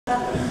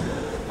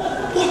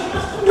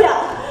Well,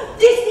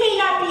 this may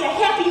not be a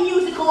happy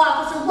musical,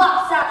 Officer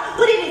Lobster,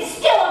 but it is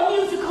still a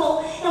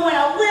musical. And when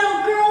a little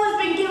girl has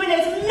been given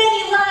as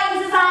many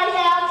lives as I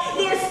have,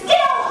 there's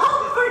still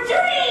hope for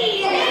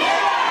dreams!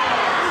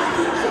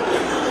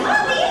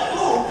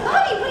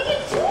 Bobby, what are you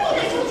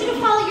doing? I told you to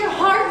follow your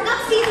heart,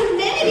 not see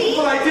humanity.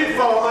 Well, I did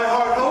follow my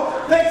heart,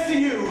 Hope, thanks to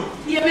you.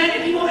 The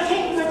amenity will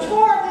take the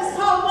tour of this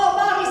town. Well,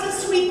 Bobby's a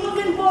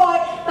sweet-looking boy,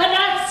 but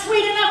not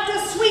sweet enough to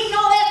sweeten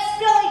all that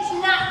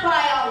spillage, not by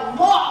a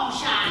long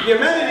shot. The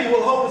amenity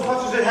will hold as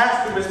much as it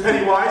has to, Miss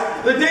Pennywise.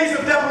 The days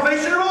of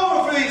deprivation are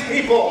over for these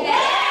people.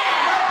 Yeah!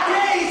 The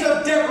days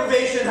of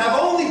deprivation have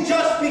only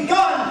just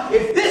begun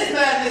if this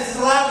madness is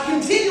allowed to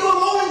continue a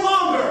moment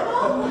longer.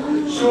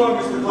 Sure,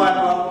 Mr.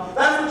 Cladwell.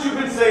 That's what you've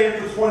been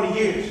saying for 20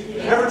 years.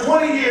 And for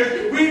 20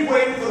 years, we've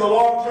waited for the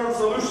long-term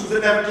solutions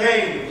that never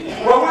came.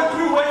 Well, we're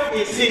through waiting,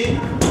 you see.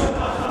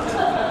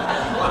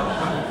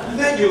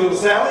 Thank you, little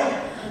Sally.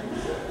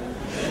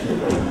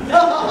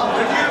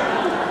 Thank you.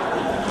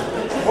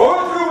 Well,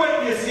 we're through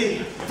waiting, you see.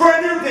 For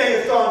a new day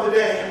has dawned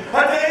today. A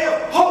day of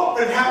hope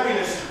and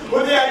happiness.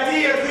 Where the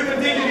idea of human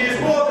dignity is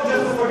more than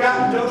just a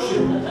forgotten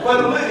notion,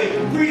 but a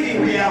living,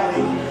 breathing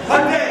reality. A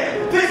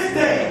day, this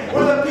day,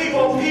 where the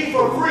people pee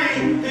for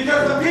free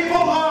because the people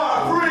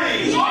are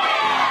free.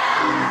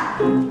 Yeah!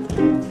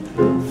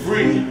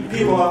 Free,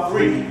 people are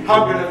free.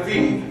 How can it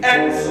be?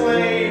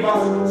 Enslave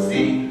us,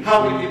 see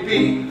how we can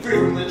be free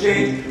from the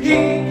chains he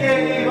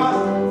gave us.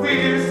 Free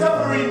to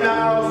suffering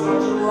now,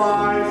 such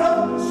lives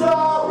of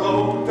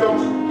sorrow.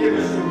 Don't give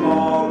us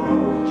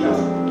tomorrow,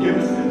 just give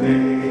us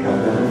today.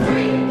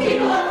 Free,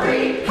 people are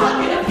free. How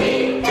can it be?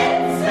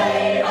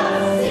 Enslave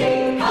us,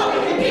 see how we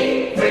can be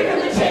free from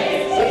the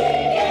chains he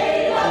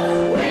gave us.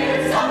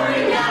 We're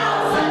suffering now,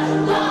 such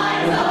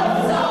lives of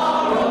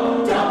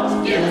sorrow. Don't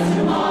give us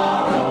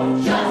tomorrow,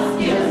 just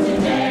give us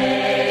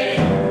today.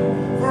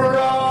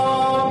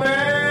 From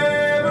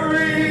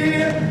every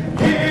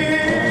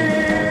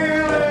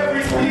hill,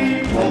 every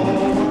steeple,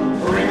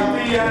 ring up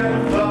the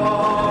anthem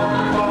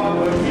of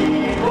the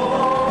people.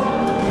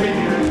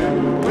 Making a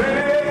new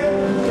way,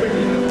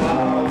 bringing the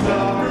clouds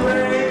of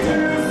rain to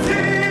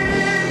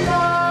sing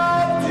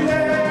of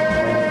today.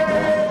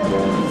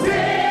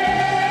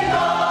 Sing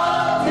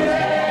of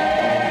today.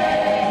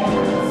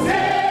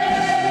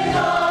 Sing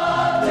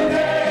of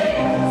today.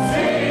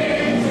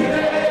 Sing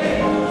today.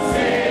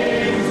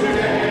 Sing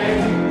today.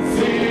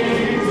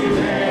 Sing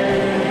today.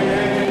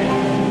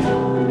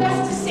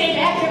 Best to stay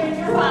back here with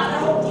your father.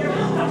 Hold your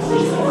mouth.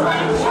 Please,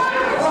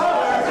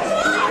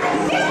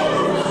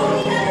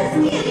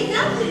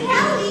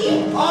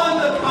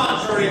 On the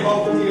contrary,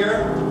 Hope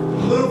dear,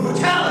 a little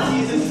brutality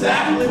is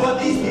exactly what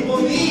these people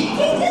need.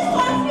 He just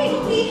wants me to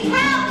be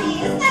happy.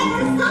 Is that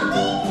worth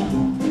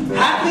something?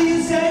 Happy,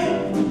 you say?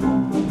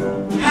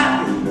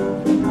 Happy.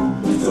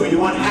 So you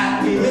want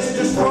happy,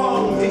 Mr.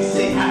 Strong? They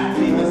say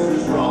happy, Mr.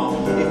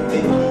 Strong. If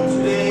they do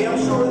today, I'm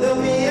sure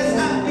they'll be as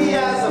happy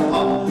as a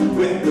pup.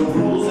 With no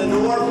rules and no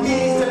more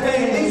fees to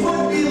pay, things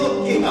would be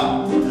looking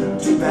up.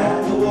 Too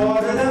bad the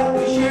water that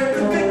we share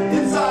could fit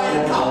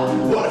inside a cup.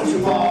 What if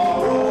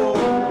tomorrow,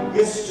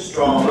 Mr.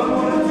 Strong?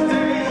 What if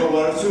today? Or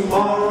what if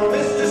tomorrow,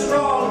 Mr.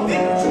 Strong?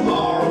 Think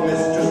tomorrow,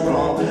 Mr.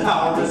 Strong.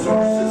 Our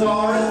resources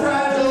are as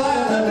fragile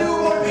as a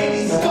newborn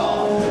baby's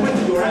skull.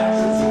 With your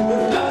actions, you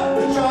would left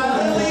the child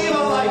and leave a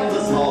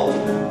lifeless hull.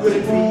 Could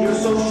it be you're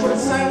so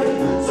short-sighted,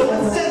 so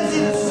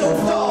insensitive, so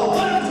dull?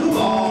 What if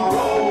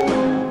tomorrow,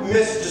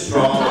 Mr.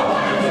 Strong?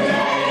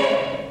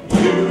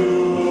 You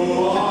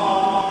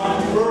are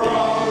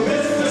wrong,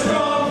 Mr.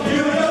 Strong.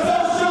 You the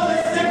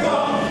socialistic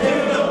wrong. If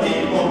the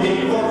people be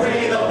for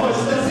free, they'll push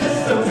the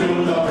system to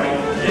the brink.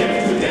 If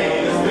today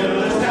the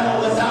spillers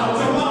tell us how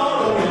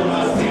tomorrow we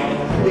must think.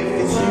 If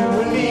it's you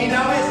and me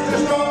now, Mr.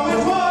 Strong,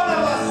 which one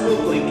of us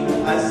will blink?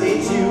 I say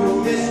to you,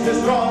 Mr.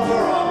 Strong,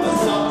 we're on the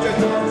subject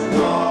of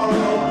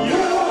tomorrow.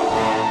 You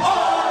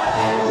are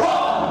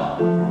wrong.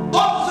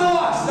 Officer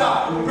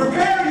Lockstock,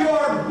 prepare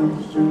your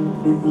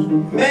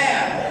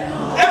man.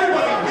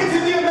 Everybody, into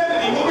the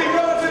amenity. We'll be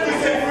relatively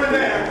safer in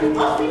there.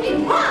 Oh,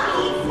 freaking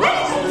Bobby! Why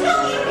didn't you tell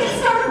me you were going to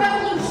start a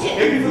revolution?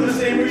 Maybe for the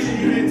same reason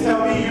you didn't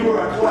tell me you were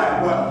a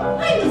Cladwell.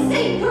 I'm the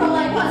same girl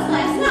I was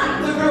last night.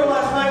 The girl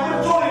last night would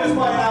have joined us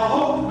by now,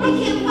 Hope. I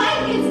can't fight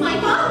against my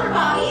father,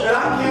 Bobby. And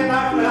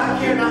I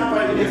cannot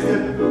fight against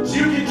him. So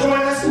you can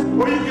join us,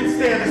 or you can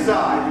stand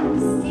aside.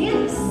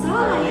 Stand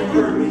aside. You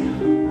heard me.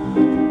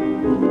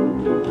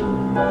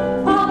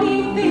 Bobby,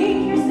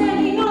 think you're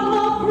standing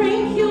on the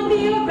brink. You'll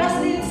be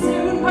arrested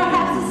soon,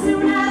 perhaps as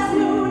soon as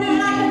noon.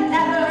 And I could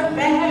never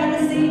bear to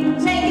see you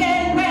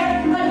taken where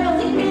the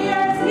guilty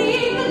peers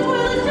leave the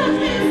toilet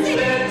judgment seat.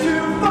 Instead to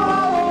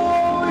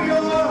follow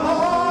your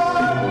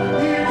heart,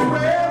 here's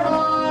where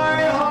my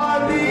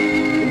heart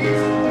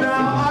leads.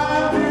 Now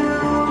I'll do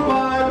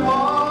my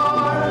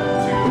part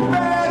to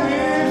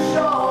banish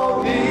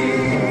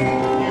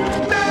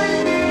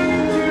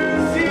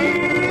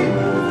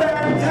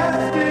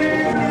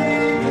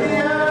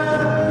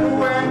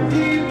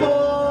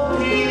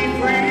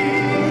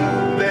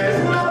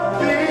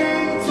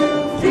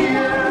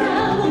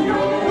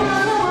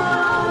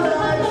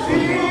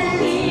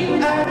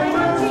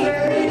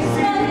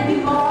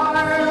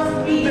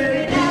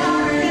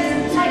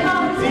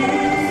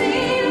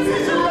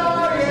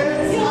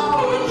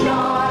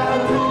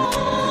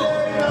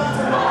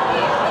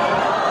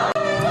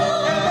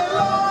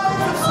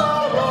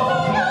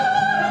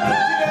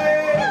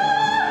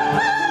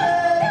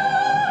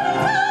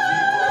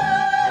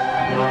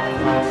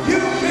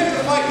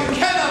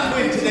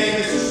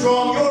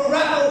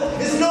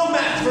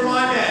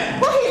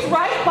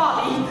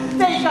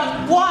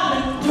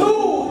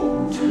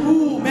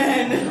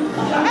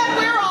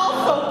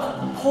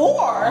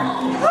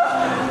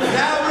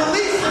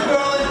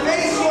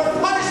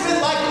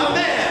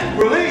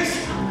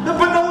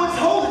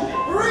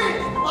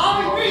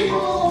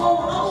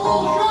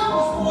little drunk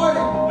this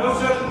morning. No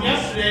such than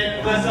yesterday,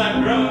 unless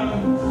I'm drunk.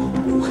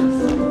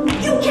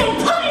 You can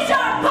punish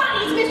our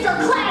bodies, Mr.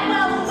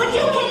 Cladwell, but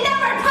you can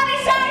never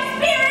punish our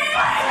spirits!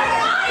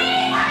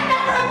 I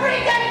never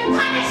agreed to any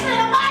punishment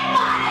of my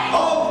body!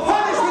 Oh,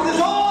 punishment is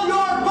all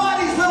your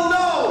bodies will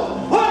know.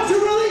 Why don't you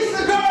release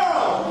the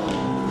girl?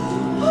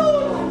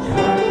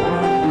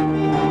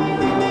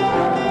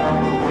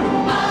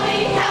 Mommy,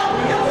 help!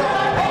 You'll turn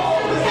our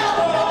race to hell!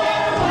 No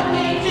matter what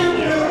we do,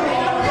 you're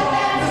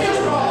too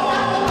strong.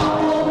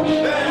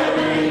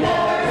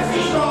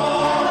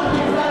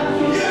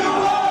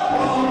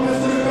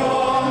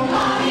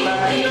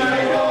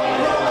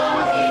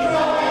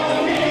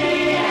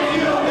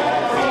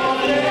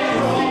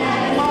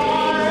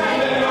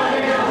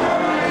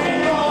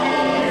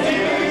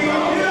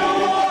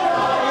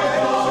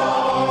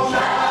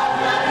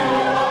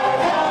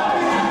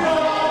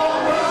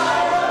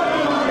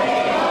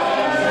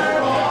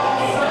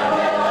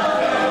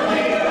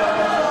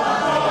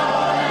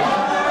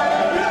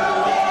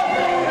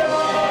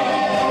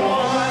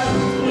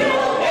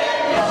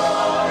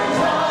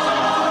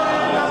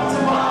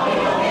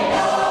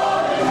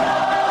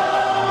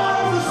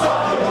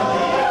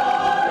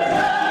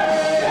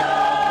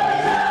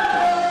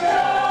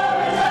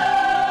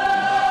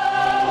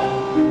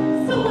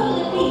 So what'll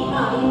it be,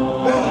 Mommy?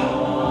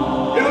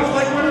 It looks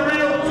like we're in a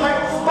real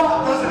tight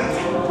spot, doesn't it?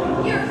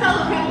 Your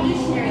fellow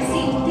revolutionaries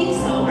seem to think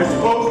so. I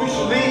suppose we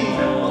should leave.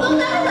 Well, they'll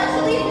never let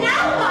you leave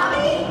now,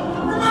 Mommy!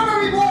 Remember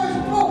me, boys.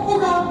 Oh,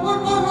 God.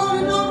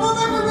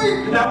 Remember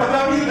me. Not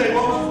without